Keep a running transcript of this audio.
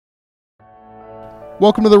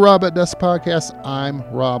Welcome to the Rob at Desk podcast. I'm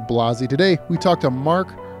Rob Blasi. Today we talk to Mark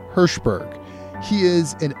Herschberg. He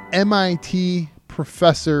is an MIT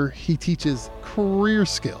professor. He teaches career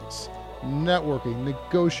skills, networking,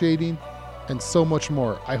 negotiating, and so much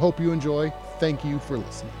more. I hope you enjoy. Thank you for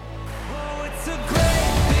listening.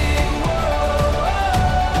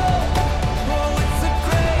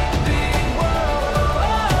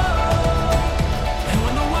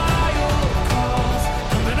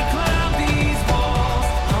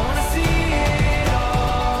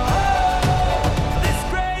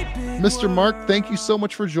 Mr. Mark, thank you so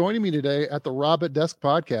much for joining me today at the Rob at Desk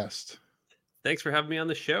podcast. Thanks for having me on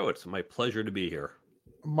the show. It's my pleasure to be here.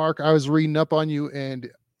 Mark, I was reading up on you, and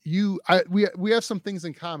we have some things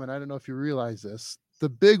in common. I don't know if you realize this. The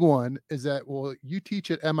big one is that, well, you teach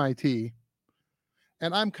at MIT,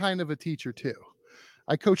 and I'm kind of a teacher too.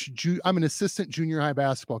 I'm an assistant junior high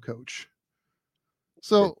basketball coach.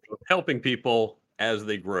 So helping people as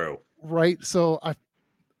they grow. Right. So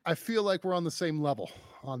I feel like we're on the same level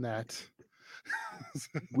on that.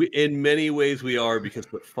 In many ways we are, because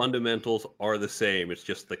the fundamentals are the same. It's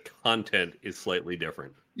just the content is slightly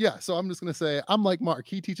different. Yeah. So I'm just going to say, I'm like Mark.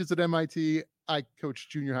 He teaches at MIT. I coach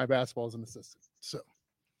junior high basketball as an assistant. So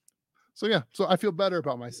yeah. So I feel better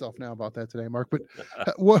about myself now about that today, Mark. But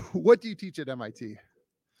what do you teach at MIT?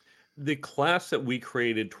 The class that we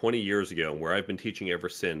created 20 years ago, where I've been teaching ever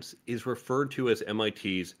since, is referred to as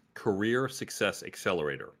MIT's Career Success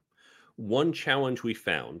Accelerator. One challenge we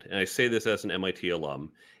found, and I say this as an MIT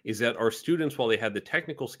alum, is that our students, while they had the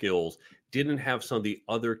technical skills, didn't have some of the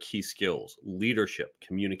other key skills: leadership,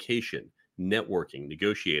 communication, networking,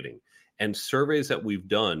 negotiating. And surveys that we've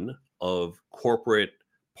done of corporate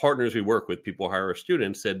partners we work with, people who hire our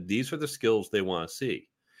students, said these are the skills they want to see.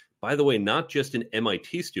 By the way, not just in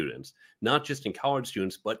MIT students, not just in college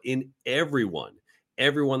students, but in everyone.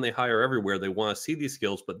 Everyone they hire everywhere, they want to see these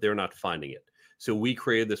skills, but they're not finding it. So we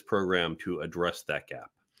created this program to address that gap.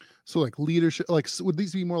 So like leadership, would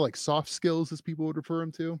these be more like soft skills as people would refer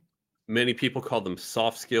them to? Many people call them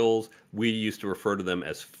soft skills. We used to refer to them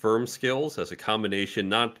as firm skills, as a combination,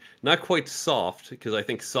 not quite soft, because I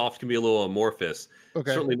think soft can be a little amorphous.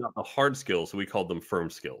 Okay. Certainly not the hard skills. So we called them firm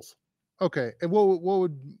skills. Okay. And what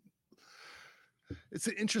would, it's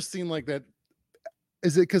interesting like that.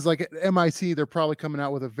 Is it because like at MIT, they're probably coming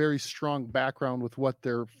out with a very strong background with what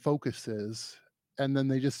their focus is. And then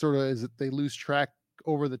they just sort of, they lose track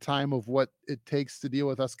over the time of what it takes to deal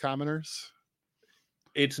with us commoners?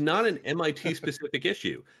 It's not an MIT specific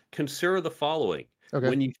issue. Consider the following. Okay.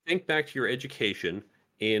 When you think back to your education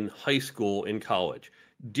in high school, in college,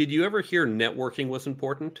 did you ever hear networking was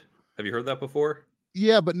important? Have you heard that before?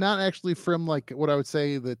 Yeah, but not actually from like what I would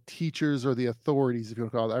say the teachers or the authorities, if you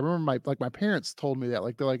want to call it. I remember my parents told me that,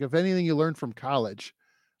 like, they're like, if anything you learn from college,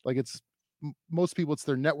 like most people, it's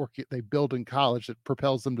their network they build in college that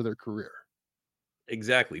propels them to their career.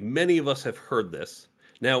 Exactly. Many of us have heard this.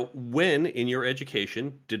 Now, when in your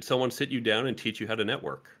education did someone sit you down and teach you how to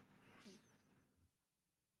network?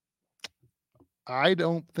 I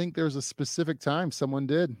don't think there's a specific time someone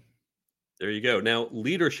did. There you go. Now,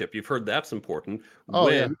 leadership, you've heard that's important.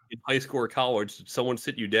 In high school or college, did someone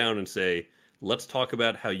sit you down and say, let's talk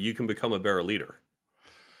about how you can become a better leader?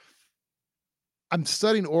 I'm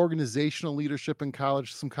studying organizational leadership in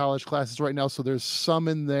college, some college classes right now. So there's some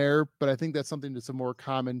in there, but I think that's something that's more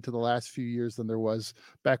common to the last few years than there was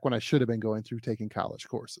back when I should have been going through taking college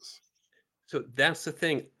courses. So that's the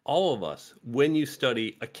thing. All of us, when you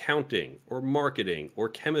study accounting or marketing or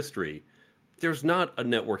chemistry, there's not a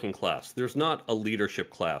networking class. There's not a leadership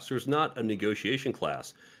class. There's not a negotiation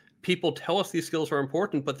class. People tell us these skills are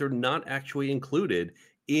important, but they're not actually included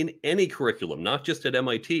in any curriculum, not just at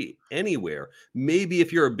MIT, anywhere. Maybe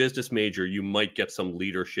if you're a business major, you might get some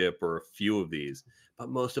leadership or a few of these, but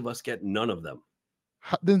most of us get none of them.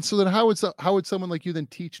 How would someone like you then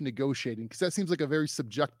teach negotiating? Because that seems like a very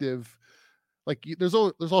subjective. Like there's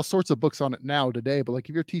all sorts of books on it now today, but like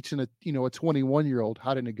if you're teaching a 21-year-old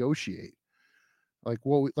how to negotiate,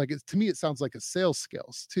 to me it sounds like a sales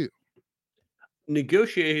skills too.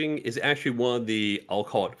 Negotiating is actually one of the, I'll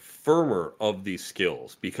call it, firmer of these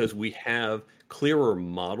skills, because we have clearer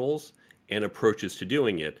models and approaches to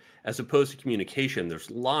doing it, as opposed to communication.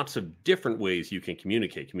 There's lots of different ways you can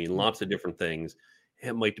communicate. It can mean lots of different things.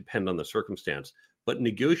 It might depend on the circumstance. But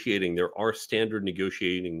negotiating, there are standard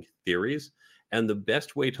negotiating theories. And the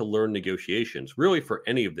best way to learn negotiations, really for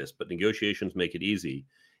any of this, but negotiations make it easy,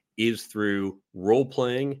 is through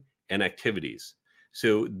role-playing and activities.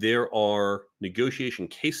 So there are negotiation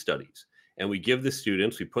case studies, and we give the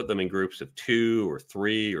students, we put them in groups of 2 or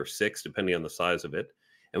 3 or 6, depending on the size of it,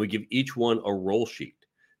 and we give each one a role sheet.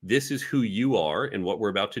 This is who you are and what we're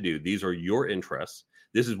about to do. These are your interests.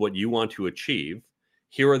 This is what you want to achieve.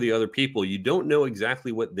 Here are the other people. You don't know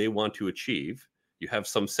exactly what they want to achieve. You have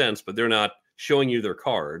some sense, but they're not showing you their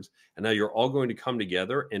cards. And now you're all going to come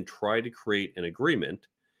together and try to create an agreement.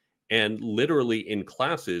 And literally in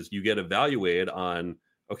classes, you get evaluated on,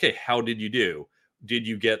 okay, how did you do? Did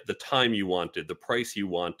you get the time you wanted, the price you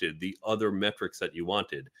wanted, the other metrics that you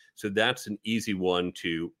wanted? So that's an easy one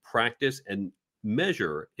to practice and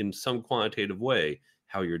measure in some quantitative way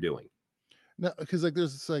how you're doing. No, because like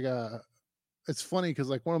there's this, like it's funny because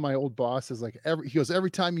like one of my old bosses, like he goes,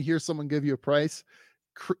 every time you hear someone give you a price,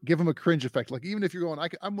 give them a cringe effect. Like even if you're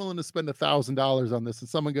going, I'm willing to spend $1,000 on this, and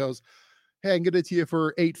someone goes, hey, I can get it to you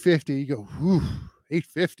for 850. You go, whew,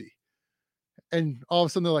 850. And all of a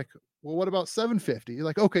sudden they're like, well, what about 750? You're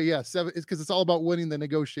like, okay, yeah, seven. It's because it's all about winning the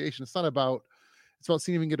negotiation. It's not about, it's about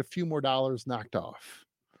seeing if we can get a few more dollars knocked off.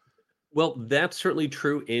 Well, that's certainly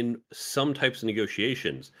true in some types of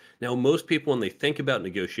negotiations. Now, most people, when they think about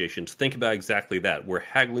negotiations, think about exactly that. We're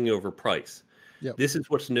haggling over price. Yep. This is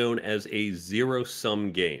what's known as a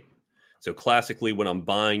zero-sum game. So classically, when I'm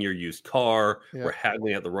buying your used car, we're Yep.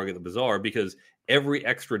 haggling at the rug of the bazaar because every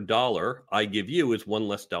extra dollar I give you is one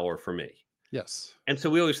less dollar for me. Yes. And so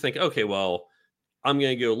we always think, okay, well, I'm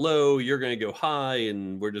going to go low, you're going to go high,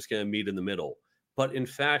 and we're just going to meet in the middle. But in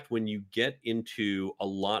fact, when you get into a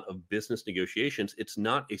lot of business negotiations, it's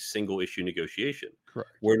not a single issue negotiation.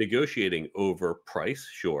 Correct. We're negotiating over price,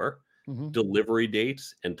 sure, Mhm. delivery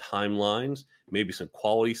dates and timelines, maybe some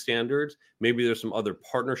quality standards, maybe there's some other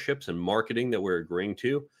partnerships and marketing that we're agreeing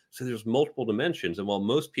to. So there's multiple dimensions. And while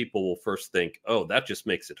most people will first think, oh, that just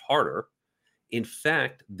makes it harder, in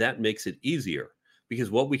fact, that makes it easier because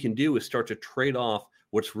what we can do is start to trade off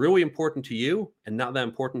what's really important to you and not that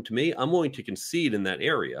important to me. I'm willing to concede in that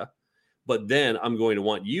area, but then I'm going to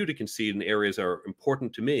want you to concede in areas that are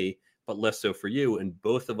important to me, but less so for you. And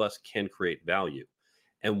both of us can create value.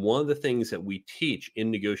 And one of the things that we teach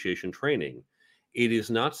in negotiation training, it is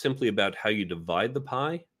not simply about how you divide the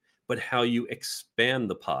pie, but how you expand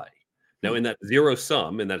the pie. Now, Hmm. in that zero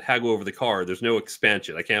sum, in that haggle over the car, there's no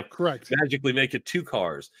expansion. I can't Correct. magically make it two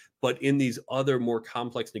cars. But in these other more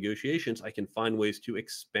complex negotiations, I can find ways to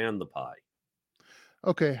expand the pie.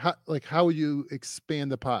 Okay. How would you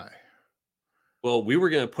expand the pie? Well, we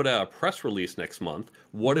were going to put out a press release next month.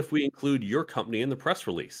 What Mhm. if we include your company in the press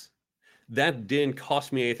release? That didn't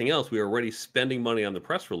cost me anything else. We were already spending money on the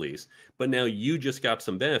press release, but now you just got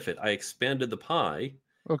some benefit. I expanded the pie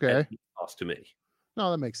at Okay. no cost to me. No,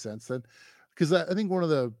 that makes sense then. Because I think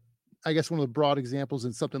I guess one of the broad examples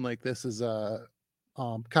in something like this is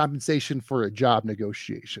compensation for a job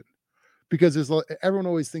negotiation. Because everyone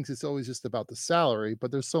always thinks it's always just about the salary, but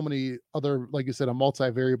there's so many other, like you said, a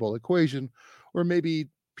multivariable equation, or maybe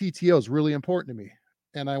PTO is really important to me,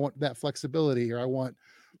 and I want that flexibility, or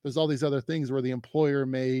there's all these other things where the employer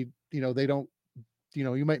may, they don't,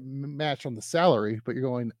 you might match on the salary, but you're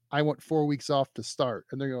going, I want 4 weeks off to start,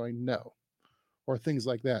 and they're going, no, or things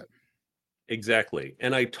like that. Exactly.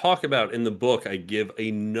 And I talk about in the book, I give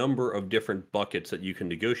a number of different buckets that you can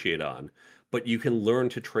negotiate on, but you can learn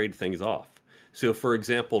to trade things off. So, for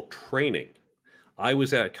example, training. I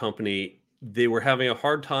was at a company, they were having a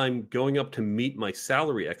hard time going up to meet my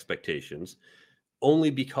salary expectations only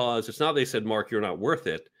because it's not they said, Mark, you're not worth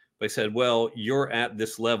it. They said, well, you're at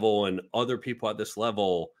this level and other people at this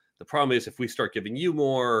level. The problem is if we start giving you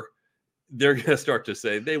more, they're going to start to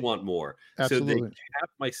say they want more. So they Absolutely.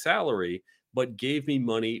 capped my salary, but gave me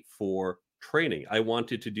money for training. I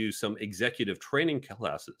wanted to do some executive training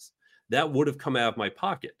classes. That would have come out of my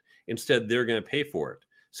pocket. Instead, they're going to pay for it.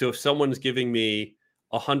 So if someone's giving me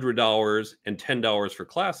 $100 and $10 for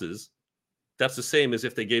classes, that's the same as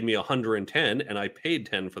if they gave me 110 and I paid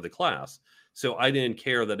 10 for the class. So I didn't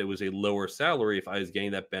care that it was a lower salary if I was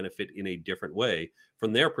getting that benefit in a different way.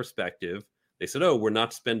 From their perspective, they said, oh, we're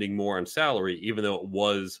not spending more on salary, even though it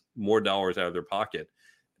was more dollars out of their pocket.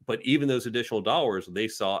 But even those additional dollars they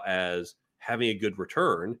saw as having a good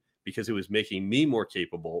return because it was making me more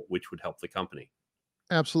capable, which would help the company.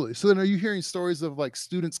 Absolutely. So then are you hearing stories of like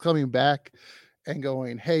students coming back and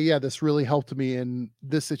going, hey, yeah, this really helped me in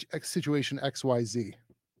this situation XYZ?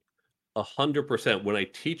 100%. When I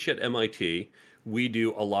teach at MIT, we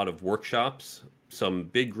do a lot of workshops, some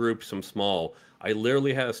big groups, some small. I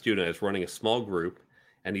literally had a student that's running a small group,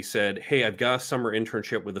 and he said, hey, I've got a summer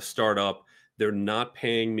internship with a startup. They're not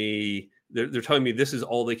paying me. They're telling me this is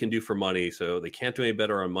all they can do for money, so they can't do any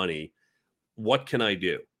better on money. What can I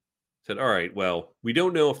do? Said, all right, well, we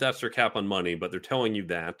don't know if that's their cap on money, but they're telling you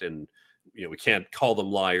that. And, we can't call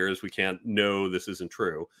them liars. We can't know this isn't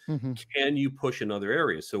true. Hmm. Can you push in other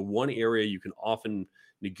areas? So one area you can often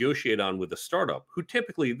negotiate on with a startup, who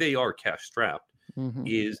typically they are cash strapped, Hmm.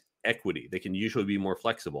 is equity. They can usually be more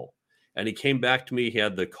flexible. And he came back to me. He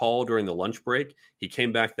had the call during the lunch break. He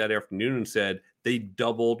came back that afternoon and said, they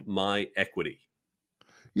doubled my equity.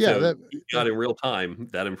 Yeah, So that, he that got in real time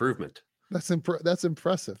that improvement. that's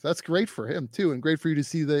impressive. That's great for him too, and great for you to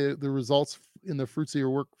see the results in the fruits of your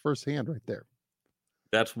work firsthand right there.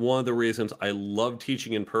 That's one of the reasons I love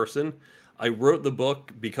teaching in person. I wrote the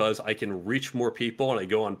book because I can reach more people and I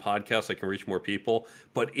go on podcasts, I can reach more people.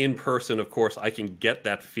 But in person, of course, I can get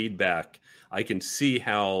that feedback. I can see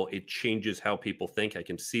how it changes how people think. I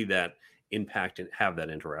can see that impact and have that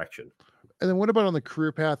interaction. And then what about on the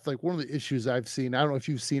career path? Like one of the issues I've seen, I don't know if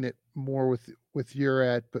you've seen it more with your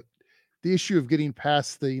ad, but the issue of getting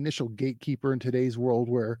past the initial gatekeeper in today's world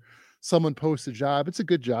where someone posts a job, it's a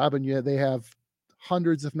good job, and yet they have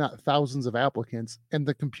hundreds, if not thousands, of applicants, and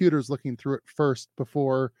the computer's looking through it first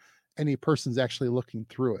before any person's actually looking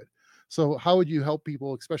through it. So how would you help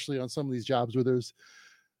people, especially on some of these jobs where there's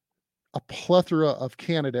a plethora of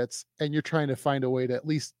candidates and you're trying to find a way to at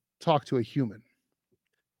least talk to a human?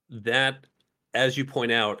 That, as you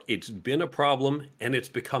point out, it's been a problem and it's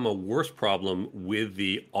become a worse problem with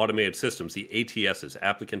the automated systems, the ATSs,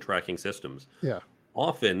 applicant tracking systems. Yeah.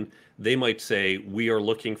 Often they might say, we are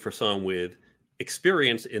looking for someone with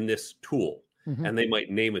experience in this tool. Mhm. And they might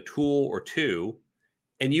name a tool or two,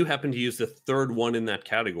 and you happen to use the third one in that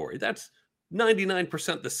category. That's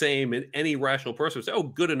 99% the same. And any rational person would say, oh,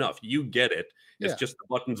 good enough. You get it. It's Yeah. just the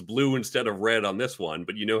button's blue instead of red on this one,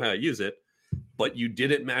 but you know how to use it. But you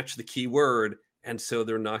didn't match the keyword. And so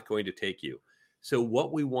they're not going to take you. So,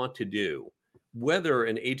 what we want to do, whether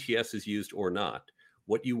an ATS is used or not,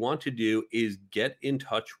 what you want to do is get in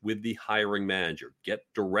touch with the hiring manager, get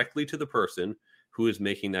directly to the person who is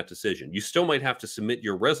making that decision. You still might have to submit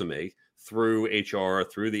your resume through HR,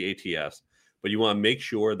 through the ATS, but you want to make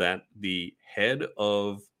sure that the head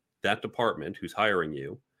of that department who's hiring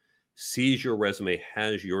you sees your resume,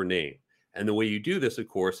 has your name. And the way you do this, of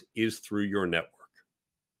course, is through your network.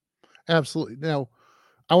 Absolutely. Now,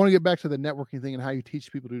 I want to get back to the networking thing and how you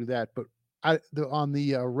teach people to do that, but on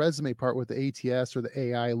the resume part with the ATS or the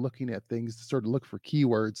AI looking at things to sort of look for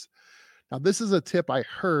keywords. Now, this is a tip I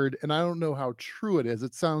heard, and I don't know how true it is.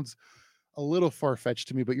 It sounds a little far fetched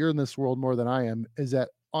to me, but you're in this world more than I am. Is that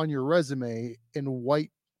on your resume in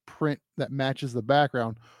white print that matches the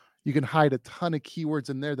background, you can hide a ton of keywords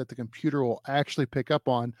in there that the computer will actually pick up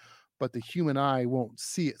on, but the human eye won't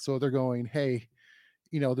see it. So they're going, hey,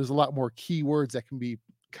 there's a lot more keywords that can be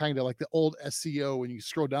kind of like the old SEO when you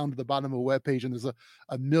scroll down to the bottom of a web page and there's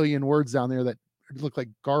a million words down there that look like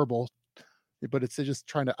garble, but it's just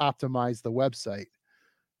trying to optimize the website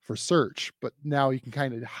for search. But now you can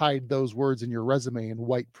kind of hide those words in your resume in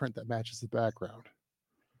white print that matches the background.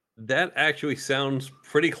 That actually sounds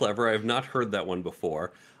pretty clever. I have not heard that one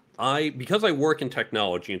before. Because I work in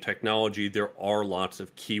technology, there are lots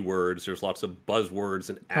of keywords, there's lots of buzzwords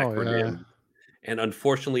and Oh yeah. acronyms. And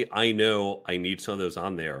unfortunately, I know I need some of those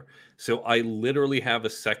on there. So I literally have a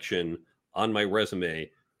section on my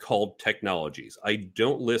resume called technologies. I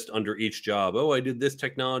don't list under each job, oh, I did this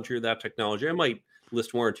technology or that technology. I might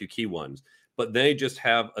list one or two key ones, but they just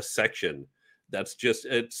have a section that's just,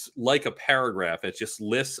 it's like a paragraph. It's just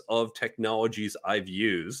lists of technologies I've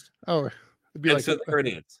used. Oh, it'd be And like so there it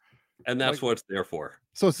is. And like that's what it's there for.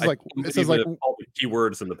 so it's I like it says even like have called it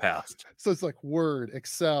keywords in the past. so it's like Word,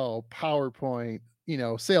 Excel, PowerPoint,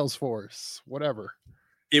 Salesforce, whatever.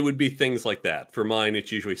 It would be things like that. For mine,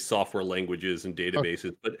 it's usually software languages and Okay.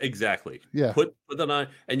 databases, but exactly. Yeah. Put that on,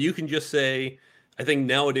 and you can just say, I think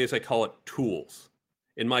nowadays I call it tools.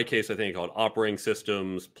 In my case, I think I call it operating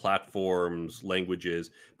systems, platforms, languages,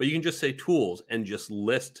 but you can just say tools and just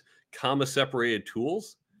list comma separated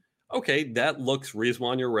tools. Okay, that looks reasonable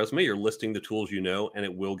on your resume. You're listing the tools you know, and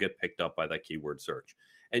it will get picked up by that keyword search.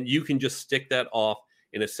 And you can just stick that off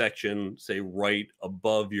in a section, say right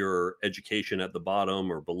above your education at the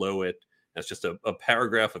bottom or below it. That's just a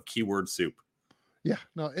paragraph of keyword soup. Yeah.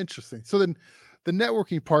 No, interesting. So then the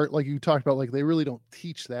networking part, like you talked about, like they really don't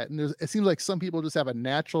teach that. And it seems like some people just have a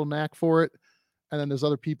natural knack for it. And then there's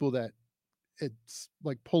other people that it's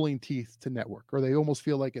like pulling teeth to network, or they almost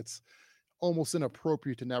feel like it's almost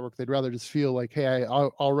inappropriate to network. They'd rather just feel like, hey,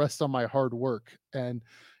 I'll rest on my hard work and,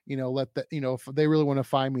 let that, if they really want to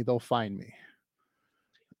find me, they'll find me.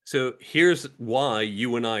 So here's why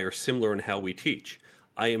you and I are similar in how we teach.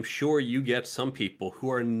 I am sure you get some people who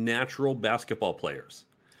are natural basketball players.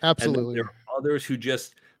 And then there Absolutely. are others who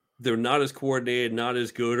just, they're not as coordinated, not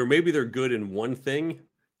as good, or maybe they're good in one thing,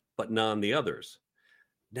 but not in the others.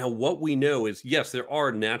 Now, what we know is yes, there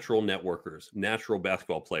are natural networkers, natural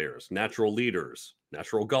basketball players, natural leaders,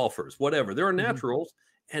 natural golfers, whatever. There are Mhm. naturals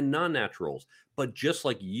and non naturals. But just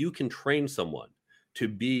like you can train someone to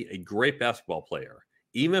be a great basketball player,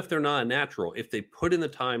 even if they're not a natural, if they put in the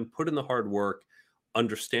time, put in the hard work,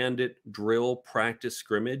 understand it, drill, practice,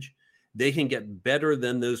 scrimmage, they can get better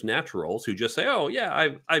than those naturals who just say, oh,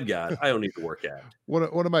 yeah, I've got it. I don't need to work at it. One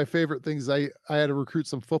of my favorite things, I had to recruit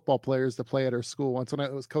some football players to play at our school once when I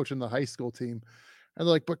was coaching the high school team. And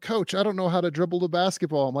they're like, "But coach, I don't know how to dribble the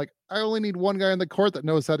basketball." I'm like, "I only need one guy on the court that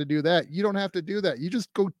knows how to do that. You don't have to do that. You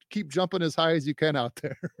just go keep jumping as high as you can out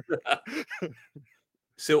there."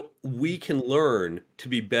 So we can learn to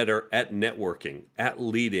be better at networking, at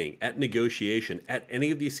leading, at negotiation, at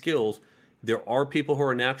any of these skills. There are people who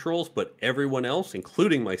are naturals, but everyone else,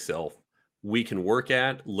 including myself, we can work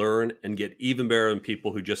at, learn, and get even better than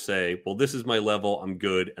people who just say, well, this is my level, I'm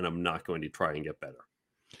good, and I'm not going to try and get better.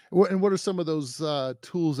 What are some of those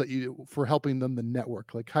tools that you for helping them to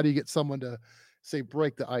network? Like, how do you get someone to say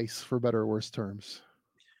break the ice for better or worse terms?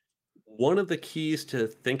 One of the keys to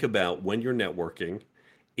think about when you're networking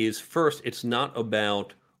is first, it's not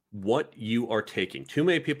about what you are taking. Too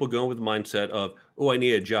many people go with the mindset of, oh, I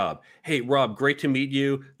need a job. Hey, Rob, great to meet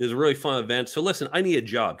you. There's a really fun event. So listen, I need a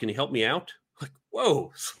job. Can you help me out? Like,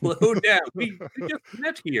 whoa, slow down. We just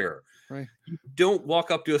met here. Right. You don't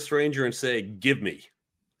walk up to a stranger and say, give me.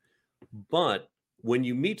 But when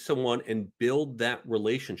you meet someone and build that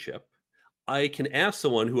relationship, I can ask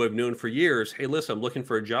someone who I've known for years, hey, listen, I'm looking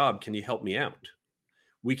for a job. Can you help me out?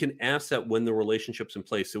 We can ask that when the relationship's in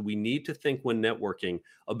place. So we need to think when networking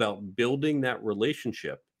about building that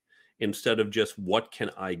relationship instead of just what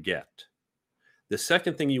can I get. The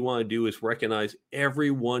second thing you want to do is recognize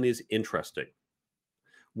everyone is interesting.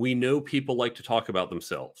 We know people like to talk about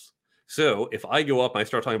themselves. So if I go up and I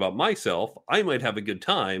start talking about myself, I might have a good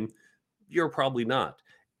time. You're probably not.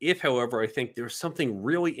 If, however, I think there's something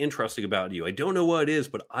really interesting about you, I don't know what it is,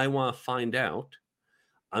 but I want to find out,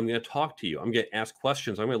 I'm going to talk to you. I'm going to ask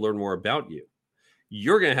questions. I'm going to learn more about you.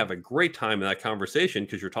 You're going to have a great time in that conversation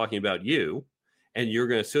because you're talking about you, and you're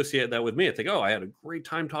going to associate that with me and think, oh, I had a great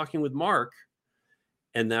time talking with Mark.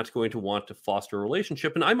 And that's going to want to foster a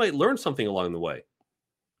relationship. And I might learn something along the way.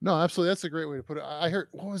 No, absolutely. That's a great way to put it. I heard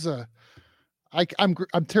what was a I'm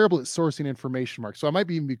terrible at sourcing information, Mark. So I might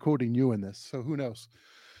be even be quoting you in this. So who knows?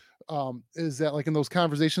 Is that like in those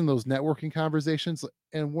conversations, those networking conversations,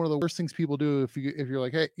 and one of the worst things people do if you're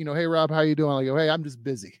like, hey, hey Rob, how you doing? I go, hey, I'm just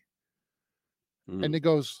busy. And Mm, it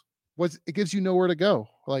goes, what's it gives you nowhere to go,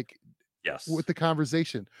 like with yes. the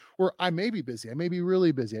conversation. Where I may be busy, I may be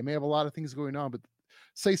really busy, I may have a lot of things going on, but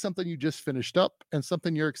say something you just finished up and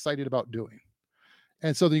something you're excited about doing.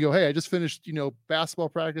 And so then you go, hey, I just finished, basketball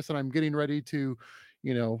practice and I'm getting ready to,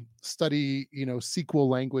 study, SQL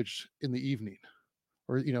language in the evening.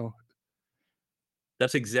 Or,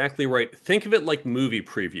 That's exactly right. Think of it like movie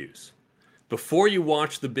previews. Before you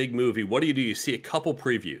watch the big movie, what do? You see a couple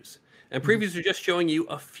previews. And mhm, previews are just showing you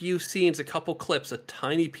a few scenes, a couple clips, a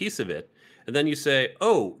tiny piece of it. And then you say,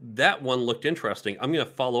 oh, that one looked interesting. I'm going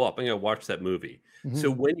to follow up. I'm going to watch that movie. mhm. So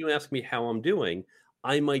when you ask me how I'm doing,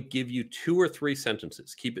 I might give you 2 or 3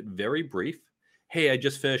 sentences. Keep it very brief. Hey, I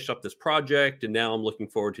just finished up this project and now I'm looking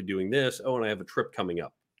forward to doing this. Oh, and I have a trip coming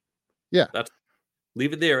up. Yeah. That's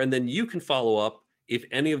Leave it there, and then you can follow up. If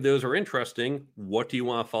any of those are interesting, what do you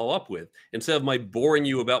want to follow up with? Instead of my boring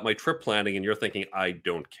you about my trip planning and you're thinking, I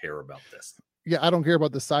don't care about this. Yeah, I don't care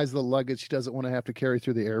about the size of the luggage she doesn't wanna have to carry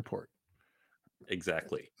through the airport.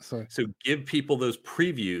 Exactly. So, So give people those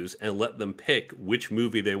previews and let them pick which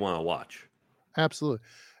movie they want to watch. absolutely.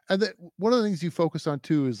 And then one of the things you focus on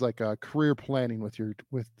too is like, career planning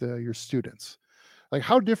your students. Like,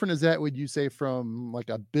 how different is that, would you say, from, like,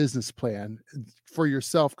 a business plan for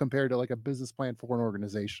yourself compared to, like, a business plan for an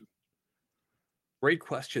organization? Great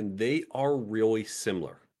question. They are really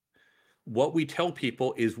similar. What we tell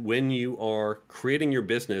people is when you are creating your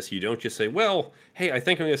business, you don't just say, well, hey, I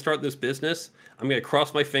think I'm going to start this business. I'm going to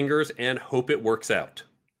cross my fingers and hope it works out.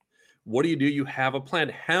 What do? You have a plan.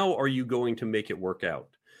 How are you going to make it work out?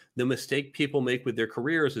 The mistake people make with their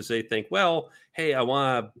careers is they think, well, hey, I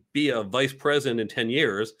want to be a vice president in 10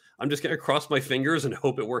 years. I'm just going to cross my fingers and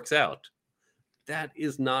hope it works out. That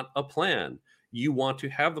is not a plan. You want to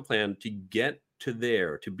have the plan to get to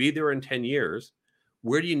there, to be there in 10 years.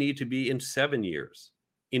 Where do you need to be in 7 years,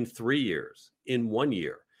 in 3 years, in 1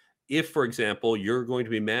 year? If, for example, you're going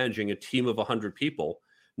to be managing a team of 100 people,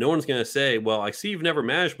 no one's going to say, well, I see you've never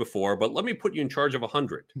managed before, but let me put you in charge of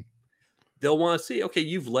 100. They'll want to see, okay,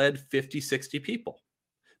 you've led 50, 60 people.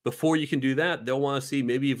 Before you can do that, they'll want to see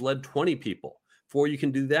maybe you've led 20 people. Before you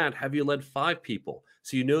can do that, have you led 5 people?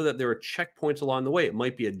 So you know that there are checkpoints along the way. It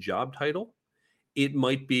might be a job title, it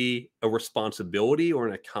might be a responsibility or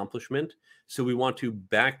an accomplishment. So we want to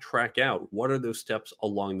backtrack out what are those steps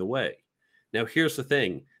along the way. Now, here's the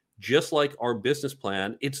thing, just like our business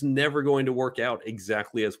plan, it's never going to work out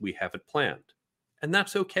exactly as we have it planned. And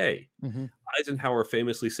that's okay. Mhm. Eisenhower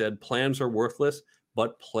famously said, plans are worthless,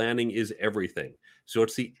 but planning is everything. So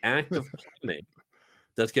it's the act of planning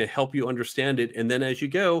that's going to help you understand it. And then as you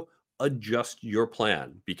go, adjust your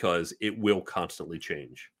plan because it will constantly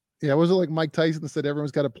change. Yeah, was it like Mike Tyson that said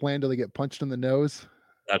everyone's got a plan till they get punched in the nose?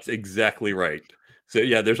 That's exactly right. So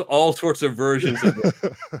yeah, there's all sorts of versions of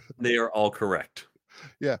it. They are all correct.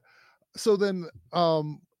 Yeah. So then,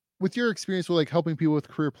 with your experience with like helping people with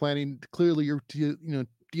career planning, clearly you're dealing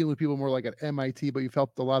with people more like at MIT, but you've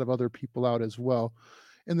helped a lot of other people out as well.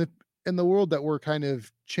 In the world that we're kind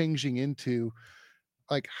of changing into,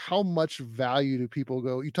 like how much value do people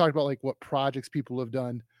go? You talked about like what projects people have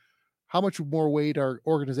done. How much more weight are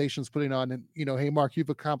organizations putting on? And hey, Mark, you've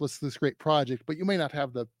accomplished this great project, but you may not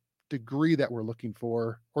have the degree that we're looking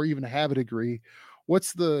for, or even have a degree.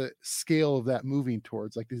 What's the scale of that moving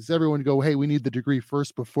towards? Like, does everyone go, hey, we need the degree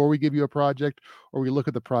first before we give you a project, or we look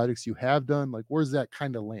at the projects you have done? Like, where's that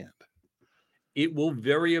kind of land? It will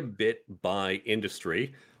vary a bit by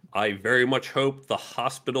industry. I very much hope the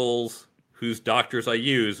hospitals whose doctors I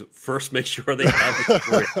use first make sure they have a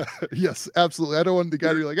degree. Yes, absolutely. I don't want the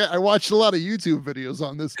guy to be like, I watched a lot of YouTube videos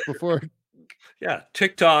on this before. Yeah,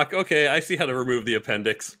 TikTok. Okay, I see how to remove the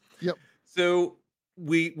appendix. Yep. So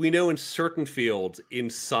we know in certain fields, in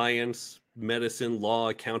science, medicine, law,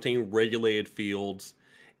 accounting, regulated fields,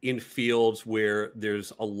 in fields where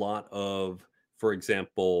there's a lot of, for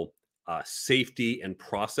example, safety and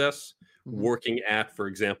process, Mhm. working at, for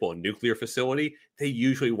example, a nuclear facility, they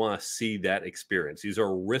usually want to see that experience. These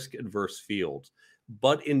are risk adverse fields.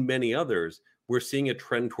 But in many others, we're seeing a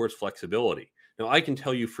trend towards flexibility. Now, I can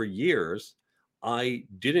tell you for years, I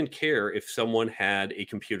didn't care if someone had a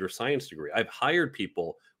computer science degree. I've hired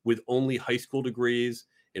people with only high school degrees,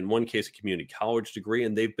 in one case, a community college degree,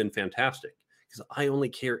 and they've been fantastic because I only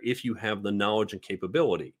care if you have the knowledge and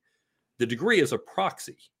capability. The degree is a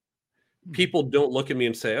proxy. Mhm. People don't look at me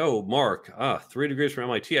and say, "Oh, Mark, 3 degrees from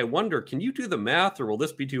MIT. I wonder, can you do the math or will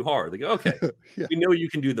this be too hard?" They go, "Okay, Yeah. we know you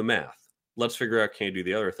can do the math. Let's figure out, can you do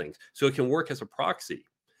the other things?" So it can work as a proxy.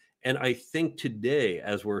 And I think today,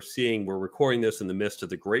 as we're seeing, we're recording this in the midst of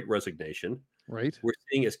the great resignation. Right. We're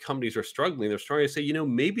seeing as companies are struggling, they're starting to say,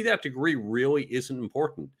 maybe that degree really isn't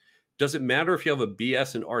important. Does it matter if you have a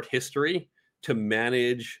BS in art history to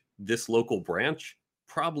manage this local branch?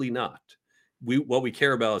 Probably not. What we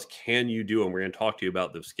care about is, can you do, and we're going to talk to you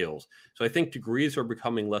about those skills. So I think degrees are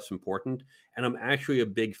becoming less important, and I'm actually a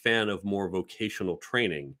big fan of more vocational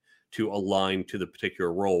training to align to the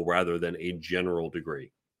particular role rather than a general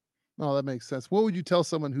degree. Oh, that makes sense. What would you tell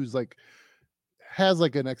someone who's like has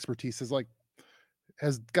like an expertise, is like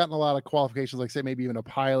has gotten a lot of qualifications, like say maybe even a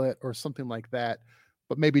pilot or something like that,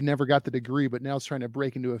 but maybe never got the degree, but now is trying to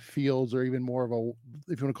break into a fields or even more of a,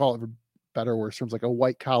 if you want to call it for better or worse terms, like a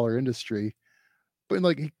white collar industry, but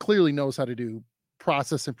like he clearly knows how to do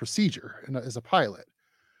process and procedure and as a pilot,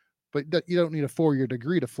 but you don't need a 4-year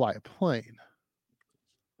degree to fly a plane.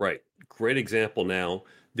 Right. Great example now.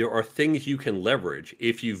 There are things you can leverage.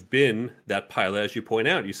 If you've been that pilot, as you point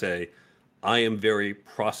out, you say, I am very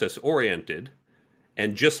process oriented.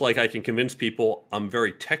 And just like I can convince people I'm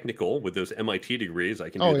very technical with those MIT degrees, I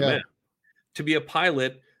can do Oh the yeah. math. To be a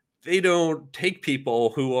pilot, they don't take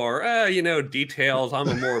people who are, details. I'm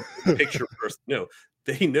a more big picture person. No,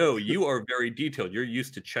 they know you are very detailed. You're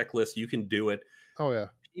used to checklists. You can do it. Oh yeah.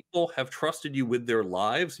 People have trusted you with their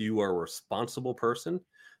lives. You are a responsible person.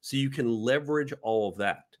 So you can leverage all of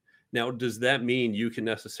that. Now, does that mean you can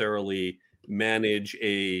necessarily manage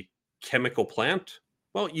a chemical plant?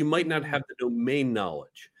 Well, you might not Mm, have the domain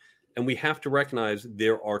knowledge. And we have to recognize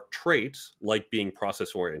there are traits like being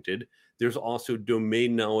process oriented. There's also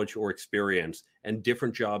domain knowledge or experience, and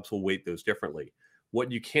different jobs will weight those differently.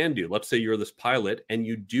 What you can do, let's say you're this pilot and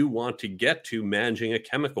you do want to get to managing a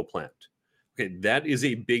chemical plant. Okay, that is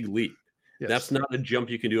a big leap. That's yes. not a jump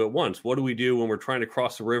you can do at once. What do we do when we're trying to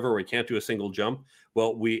cross a river? We can't do a single jump.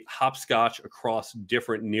 Well, we hopscotch across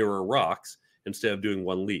different nearer rocks instead of doing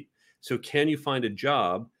one leap. So, can you find a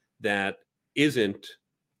job that isn't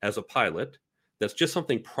as a pilot, that's just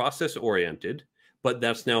something process oriented, but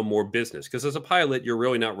that's now more business? Because as a pilot, you're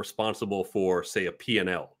really not responsible for, say, a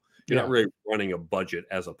P&L. You're not Yeah. really running a budget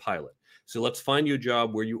as a pilot. So let's find you a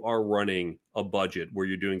job where you are running a budget, where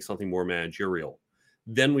you're doing something more managerial.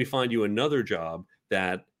 Then we find you another job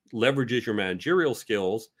that leverages your managerial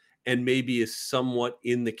skills and maybe is somewhat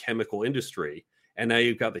in the chemical industry. And now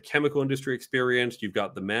you've got the chemical industry experience, you've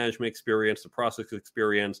got the management experience, the process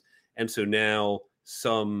experience. And so now,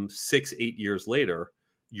 some 6-8 years later,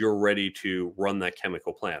 you're ready to run that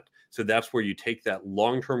chemical plant. So that's where you take that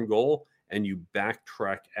long-term goal and you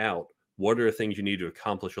backtrack out. What are the things you need to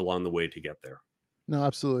accomplish along the way to get there? No,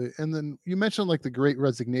 absolutely. And then you mentioned like the great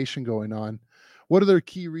resignation going on. What are the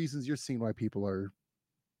key reasons you're seeing why people are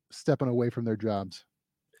stepping away from their jobs?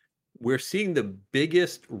 We're seeing the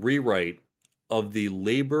biggest rewrite of the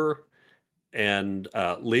labor and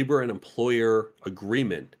employer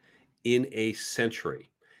agreement in a century.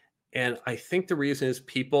 And I think the reason is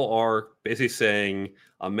people are basically saying,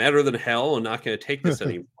 I'm madder than hell. I'm not going to take this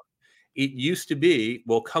anymore. It used to be,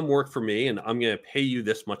 well, come work for me and I'm going to pay you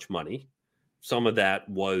this much money. Some of that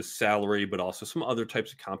was salary, but also some other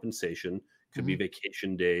types of compensation. Could be Mhm.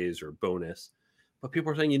 vacation days or bonus. But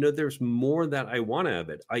people are saying, there's more that I want out of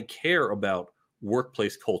it. I care about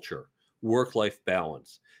workplace culture, work life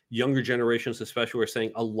balance. Younger generations, especially, are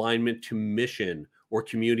saying alignment to mission or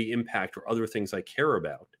community impact or other things I care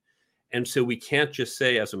about. And so we can't just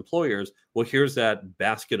say as employers, well, here's that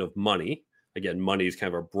basket of money. Again, money is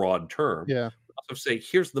kind of a broad term. Yeah. Also say,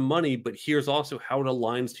 here's the money, but here's also how it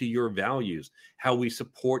aligns to your values, how we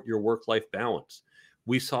support your work life balance.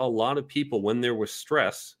 We saw a lot of people when there was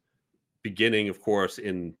stress, beginning, of course,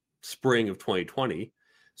 in spring of 2020.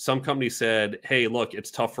 Some companies said, hey, look, it's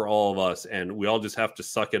tough for all of us, and we all just have to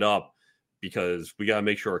suck it up because we got to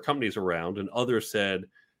make sure our company's around. And others said,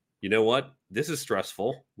 you know what? This is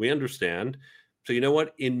stressful. We understand. So, you know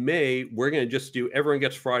what? In May, we're going to just do everyone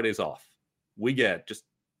gets Fridays off. Just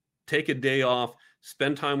take a day off,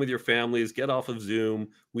 spend time with your families, get off of Zoom.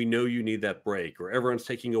 We know you need that break, or everyone's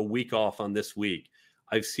taking a week off on this week.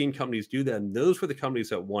 I've seen companies do that, and those were the companies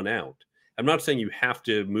that won out. I'm not saying you have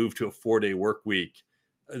to move to a 4-day work week.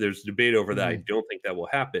 There's debate over that. I Mhm. don't think that will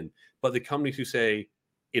happen. But the companies who say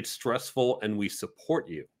it's stressful and we support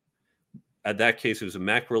you, at that case, it was a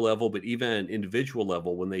macro level, but even an individual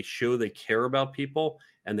level, when they show they care about people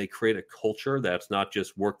and they create a culture that's not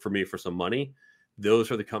just work for me for some money,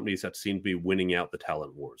 those are the companies that seem to be winning out the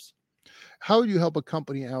talent wars. How would you help a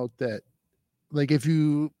company out that, like, if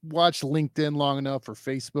you watch LinkedIn long enough or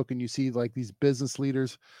Facebook and you see like these business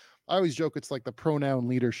leaders, I always joke it's like the pronoun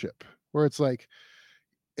leadership, where it's like,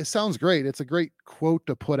 it sounds great. It's a great quote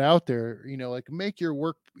to put out there, like make your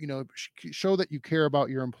work, show that you care about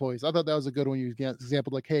your employees. I thought that was a good one. You get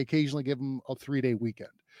example, like, hey, occasionally give them a 3-day weekend.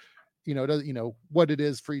 What it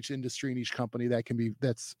is for each industry and each company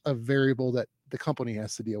that's a variable that the company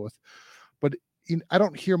has to deal with. But I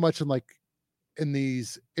don't hear much in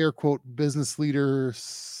these air quote business leaders,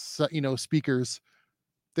 speakers.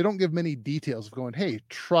 They don't give many details of going, hey,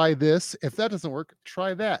 try this. If that doesn't work,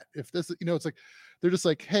 try that. If this, it's like they're just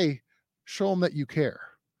like, hey, show them that you care.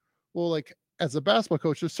 Well, like as a basketball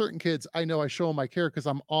coach, there's certain kids I know I show them I care because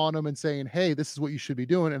I'm on them and saying, hey, this is what you should be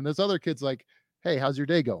doing. And there's other kids like, hey, how's your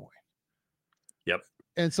day going? Yep.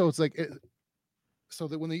 And so it's like, so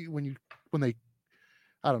that when they,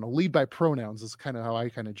 I don't know, lead by pronouns is kind of how I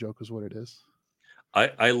kind of joke is what it is.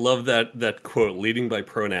 I love that quote, leading by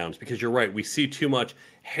pronouns, because you're right. We see too much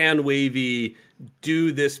hand wavy,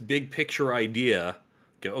 do this big picture idea.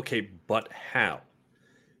 Go, okay, but how?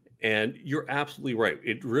 And you're absolutely right.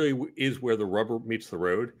 It really is where the rubber meets the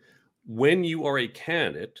road. When you are a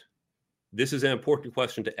candidate, this is an important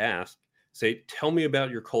question to ask. Say, tell me about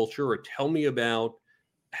your culture, or tell me about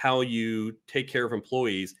how you take care of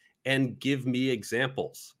employees, and give me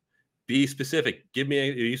examples. Be specific.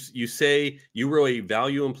 You say you really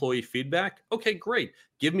value employee feedback. Okay, great.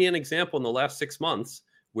 Give me an example in the last 6 months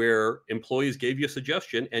where employees gave you a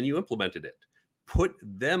suggestion and you implemented it. Put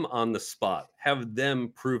them on the spot. Have them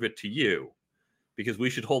prove it to you, because we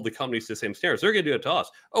should hold the companies to the same standards. They're going to do it to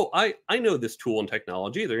us. Oh, I know this tool and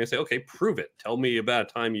technology. They're going to say, okay, prove it. Tell me about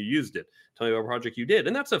a time you used it. Tell me about a project you did.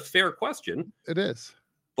 And that's a fair question, It is.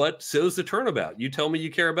 but so's the turnabout. You tell me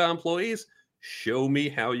you care about employees. Show me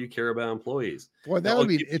how you care about employees. Boy, that Now, would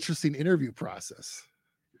be an interesting interview process.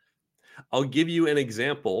 I'll give you an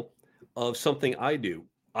example of something I do.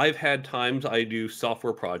 I've had times I do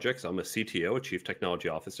software projects. I'm a CTO, a chief technology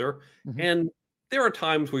officer. Mhm. And there are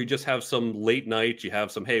times where you just have some late nights. You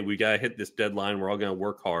have some, hey, we got to hit this deadline. We're all going to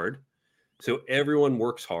work hard. So everyone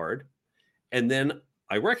works hard. And then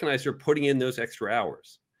I recognize they're putting in those extra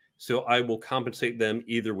hours. So I will compensate them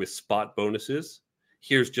either with spot bonuses.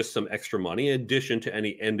 Here's just some extra money in addition to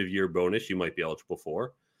any end of year bonus you might be eligible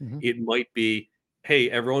for. Mhm. It might be, hey,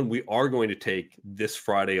 everyone, we are going to take this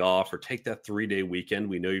Friday off, or take that 3-day weekend.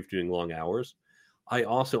 We know you're doing long hours.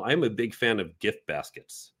 I'm a big fan of gift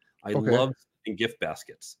baskets. I Okay. love gift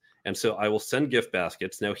baskets. And so I will send gift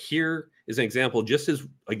baskets. Now, here is an example, just as,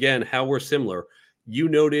 again, how we're similar. You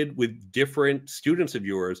noted with different students of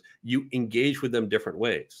yours, you engage with them different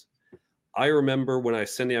ways. I remember when I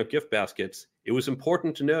was sending out gift baskets, it was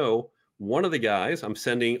important to know one of the guys, I'm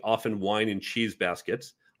sending often wine and cheese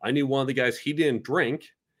baskets. I knew one of the guys, he didn't drink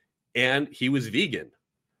and he was vegan.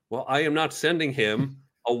 Well, I am not sending him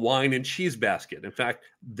a wine and cheese basket. In fact,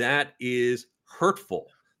 that is hurtful.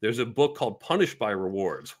 There's a book called Punished by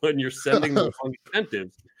Rewards when you're sending the wrong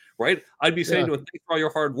incentives, right? I'd be saying to him, thanks for all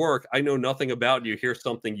your hard work. I know nothing about you. Here's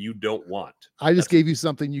something you don't want. I just gave you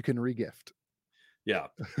something you can regift. Yeah.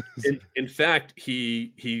 In fact,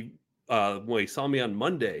 he when he saw me on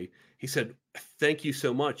Monday, he said, thank you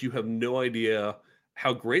so much. You have no idea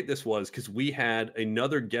how great this was because we had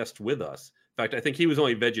another guest with us. In fact, I think he was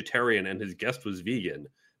only vegetarian and his guest was vegan.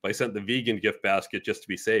 But I sent the vegan gift basket just to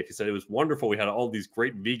be safe. He said it was wonderful. We had all these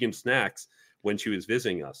great vegan snacks when she was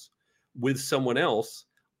visiting us. With someone else,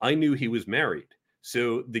 I knew he was married.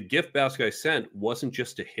 So the gift basket I sent wasn't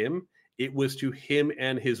just to him. It was to him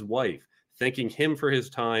and his wife, thanking him for his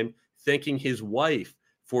time, thanking his wife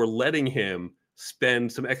for letting him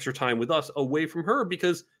spend some extra time with us away from her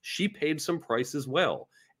because she paid some price as well.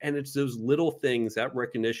 And it's those little things, that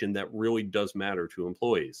recognition that really does matter to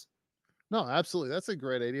employees. No, absolutely. That's a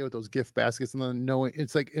great idea with those gift baskets. And then knowing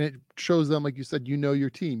it's like, and it shows them, like you said, your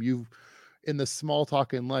team. You've, in the small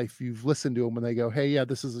talk in life, you've listened to them when they go, hey, yeah,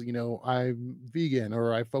 this is, I'm vegan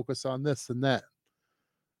or I focus on this and that.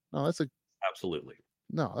 No, Absolutely.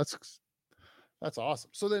 No, that's awesome.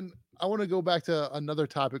 So then I want to go back to another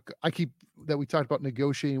topic that we talked about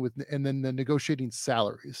negotiating with, and then the negotiating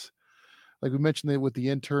salaries. Like we mentioned it with the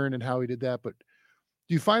intern and how he did that. But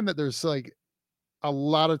do you find that there's like a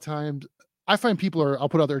lot of times I find people I'll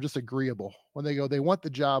put out there just agreeable when they want the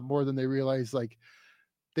job more than they realize, like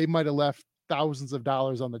they might have left thousands of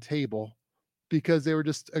dollars on the table because they were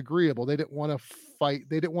just agreeable. They didn't want to fight.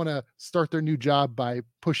 They didn't want to start their new job by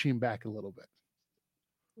pushing back a little bit.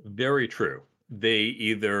 Very true. They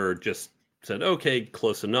either just said, okay,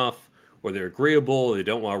 close enough, or they're agreeable, they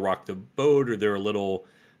don't want to rock the boat, or they're a little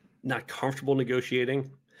not comfortable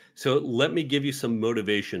negotiating. So let me give you some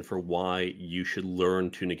motivation for why you should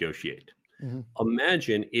learn to negotiate. Mhm.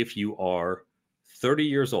 Imagine if you are 30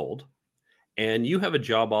 years old and you have a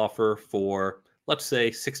job offer for, let's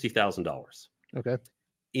say, $60,000. Okay.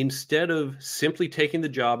 Instead of simply taking the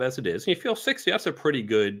job as it is, and you feel 60, that's a pretty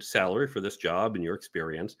good salary for this job and your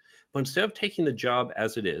experience. But instead of taking the job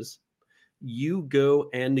as it is, you go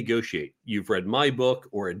and negotiate. You've read my book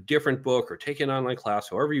or a different book or taken an online class,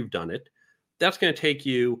 however you've done it. That's going to take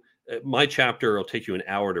you, my chapter will take you an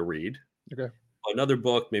hour to read. Okay. Another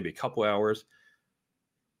book, maybe a couple hours.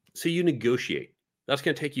 So you negotiate. That's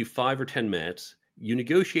going to take you 5 or 10 minutes. You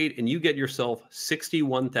negotiate and you get yourself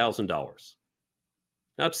 $61,000.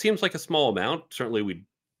 Now, it seems like a small amount. Certainly, we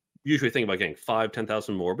usually think about getting 5,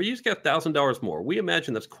 10,000 more, but you just get $1,000 more. We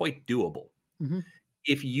imagine that's quite doable. Mm-hmm.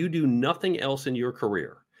 If you do nothing else in your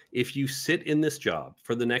career, if you sit in this job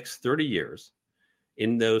for the next 30 years,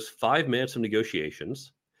 in those 5 minutes of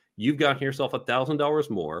negotiations, you've gotten yourself $1,000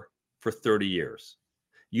 more for 30 years.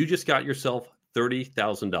 You just got yourself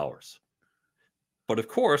 $30,000. But of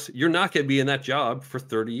course, you're not going to be in that job for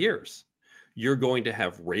 30 years. You're going to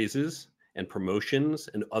have raises and promotions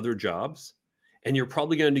and other jobs, and you're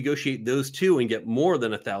probably going to negotiate those too and get more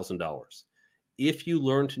than $1,000. If you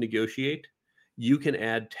learn to negotiate, you can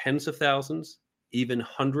add tens of thousands, even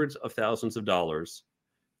hundreds of thousands of dollars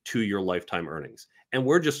to your lifetime earnings. And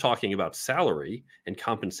we're just talking about salary and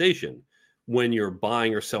compensation. When you're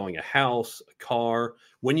buying or selling a house, a car,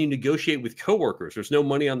 when you negotiate with coworkers, there's no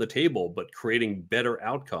money on the table, but creating better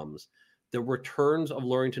outcomes. The returns of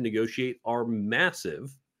learning to negotiate are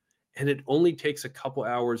massive, and it only takes a couple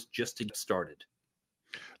hours just to get started.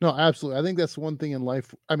 No, absolutely. I think that's one thing in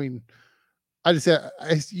life. I mean, I just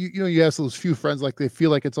you have those few friends, like they feel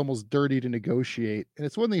like it's almost dirty to negotiate. And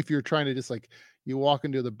it's one thing if you're trying to just like you walk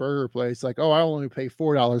into the burger place, like, oh, I only pay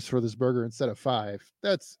 $4 for this burger instead of 5.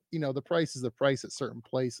 That's the price is the price at certain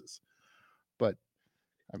places. But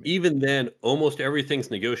I mean, Even then, almost everything's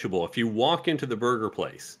negotiable. If you walk into the burger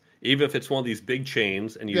place, even if it's one of these big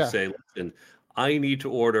chains, and you yeah. say, listen, I need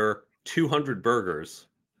to order 200 burgers.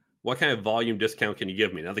 What kind of volume discount can you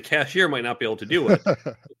give me? Now, the cashier might not be able to do it.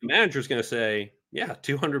 The manager's going to say, yeah,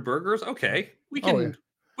 200 burgers. Okay, we Oh,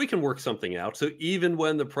 yeah. can work something out. So even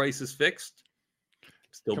when the price is fixed,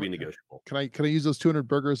 still be negotiable. Can I use those 200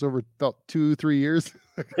 burgers over about 2-3 years?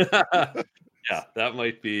 Yeah, that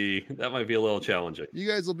might be a little challenging. You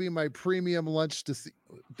guys will be my premium lunch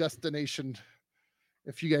destination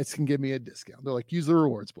if you guys can give me a discount. They're like, use the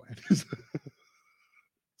rewards plan.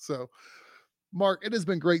 So, Mark, it has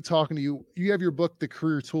been great talking to you. You have your book, The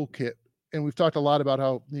Career Toolkit, and we've talked a lot about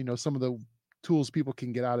how, some of the tools people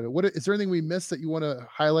can get out of it. What is there anything we missed that you want to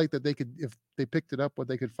highlight that they could, if they picked it up, what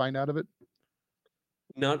they could find out of it?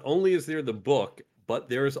 Not only is there the book, but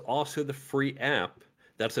there is also the free app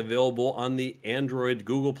that's available on the Android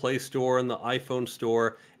Google Play Store and the iPhone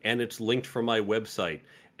Store, and it's linked from my website.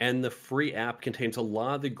 And the free app contains a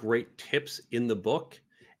lot of the great tips in the book.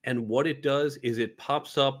 And what it does is it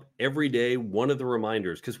pops up every day, one of the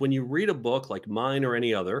reminders. Because when you read a book like mine or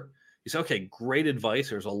any other, you say, okay, great advice.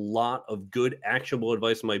 There's a lot of good, actionable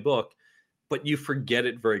advice in my book, but you forget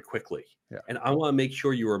it very quickly. Yeah. And I want to make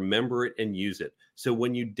sure you remember it and use it. So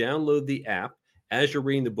when you download the app, as you're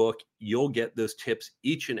reading the book, you'll get those tips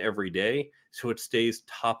each and every day. So it stays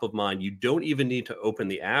top of mind. You don't even need to open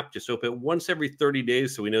the app. Just open it once every 30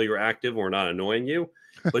 days so we know you're active and we're not annoying you.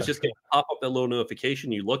 But it's just going to pop up that little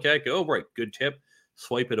notification. You look at it, go, oh, right, good tip,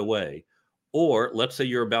 swipe it away. Or let's say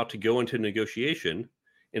you're about to go into negotiation.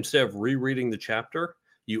 Instead of rereading the chapter,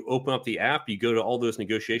 you open up the app, you go to all those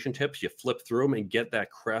negotiation tips, you flip through them and get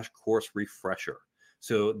that crash course refresher.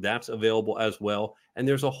 So that's available as well. And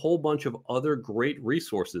there's a whole bunch of other great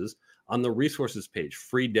resources on the resources page,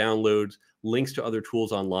 free downloads, links to other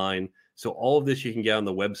tools online. So all of this you can get on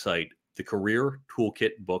the website,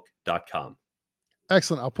 thecareertoolkitbook.com.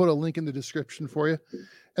 Excellent. I'll put a link in the description for you.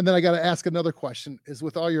 And then I got to ask another question is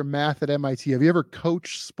with all your math at MIT, have you ever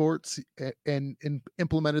coached sports and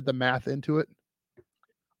implemented the math into it?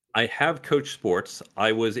 I have coached sports.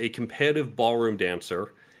 I was a competitive ballroom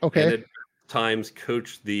dancer. Okay. And at times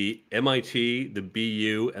coached the MIT, the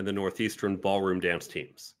BU, and the Northeastern ballroom dance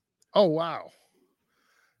teams. Oh, wow.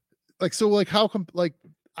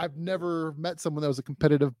 I've never met someone that was a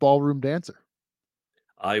competitive ballroom dancer.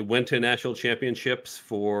 I went to national championships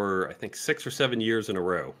for, I think, 6 or 7 years in a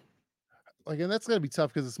row. And that's got to be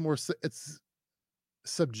tough because it's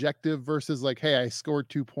subjective versus hey, I scored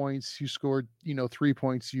 2 points, you scored, 3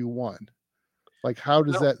 points, you won.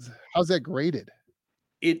 How's that graded?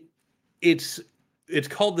 It's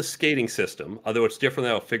called the skating system, although it's different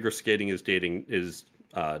than how figure skating is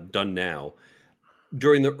done now.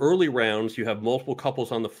 During the early rounds, you have multiple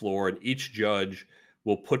couples on the floor, and each judge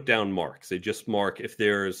will put down marks. They just mark if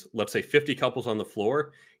there's, let's say, 50 couples on the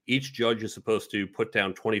floor, each judge is supposed to put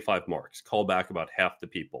down 25 marks, call back about half the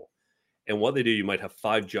people. And what they do, you might have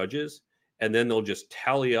 5 judges, and then they'll just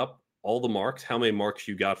tally up all the marks, how many marks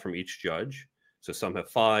you got from each judge. So some have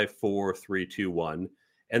 5, 4, 3, 2, 1.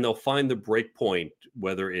 And they'll find the break point,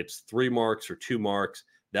 whether it's 3 marks or 2 marks,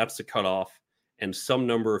 that's the cutoff. And some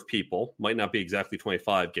number of people, might not be exactly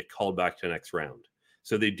 25, get called back to the next round.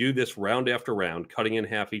 So they do this round after round, cutting in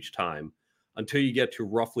half each time, until you get to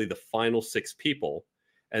roughly the final 6 people.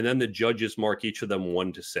 And then the judges mark each of them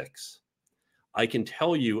 1 to 6. I can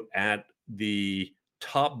tell you at the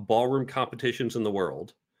top ballroom competitions in the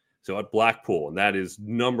world, so at Blackpool, and that is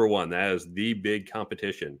number 1, that is the big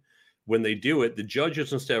competition. When they do it, the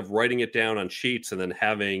judges, instead of writing it down on sheets and then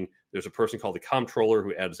there's a person called the comptroller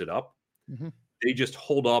who adds it up. Mm-hmm. They just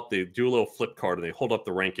hold up, they do a little flip card and they hold up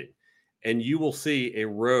the ranking. And you will see a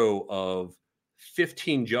row of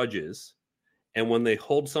 15 judges. And when they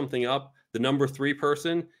hold something up, the number 3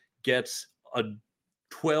 person gets a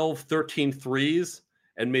 12, 13 threes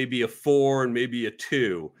and maybe a 4 and maybe a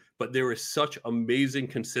 2. But there is such amazing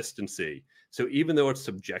consistency. So even though it's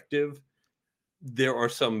subjective, there are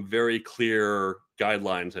some very clear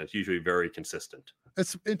guidelines and it's usually very consistent.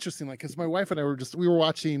 It's interesting, because my wife and I we were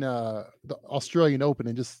watching the Australian Open,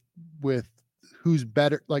 and just with who's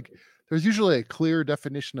better, there's usually a clear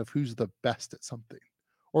definition of who's the best at something,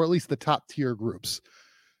 or at least the top tier groups.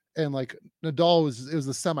 And Nadal it was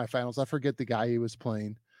the semifinals. I forget the guy he was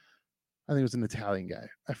playing. I think it was an Italian guy.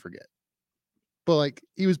 I forget. But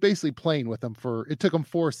he was basically playing with them it took him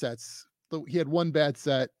 4 sets. He had 1 bad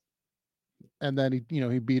set, and then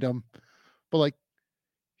he beat him. But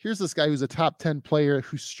here's this guy who's a top 10 player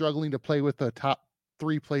who's struggling to play with a top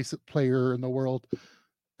 3 place player in the world.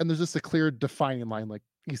 And there's just a clear defining line.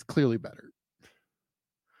 He's clearly better.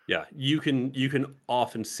 Yeah, you can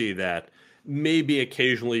often see that. Maybe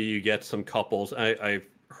occasionally you get some couples. I've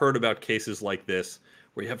heard about cases like this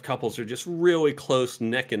where you have couples who are just really close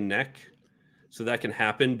neck and neck. So that can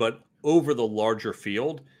happen. But over the larger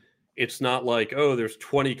field, it's not there's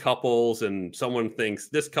 20 couples and someone thinks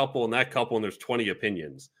this couple and that couple and there's 20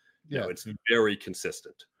 opinions. Yeah. No, it's very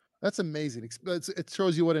consistent. That's amazing. It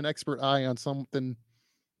shows you what an expert eye on something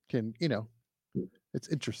can, it's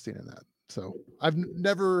interesting in that. So I've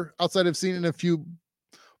never, outside of seeing in a few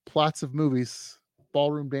plots of movies,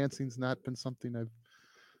 ballroom dancing's not been something I've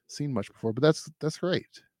seen much before, but that's great.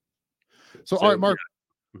 So all right, Mark,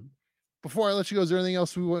 Before I let you go, is there anything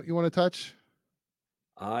else you want to touch?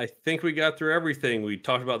 I think we got through everything. We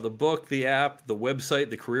talked about the book, the app, the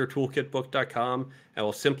website, the careertoolkitbook.com. I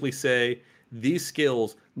will simply say these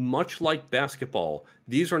skills, much like basketball,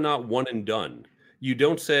 these are not one and done. You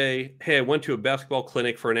don't say, hey, I went to a basketball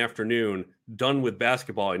clinic for an afternoon, done with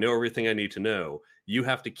basketball. I know everything I need to know. You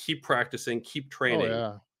have to keep practicing, keep Oh training.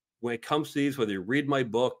 yeah. When it comes to these, whether you read my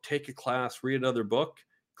book, take a class, read another book,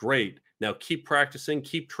 great. Now keep practicing,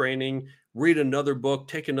 keep training, read another book,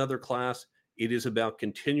 take another class. It is about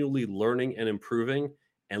continually learning and improving.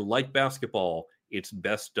 And like basketball, it's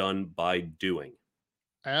best done by doing.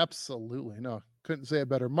 Absolutely. No, couldn't say it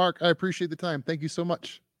better. Mark, I appreciate the time. Thank you so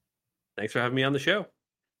much. Thanks for having me on the show.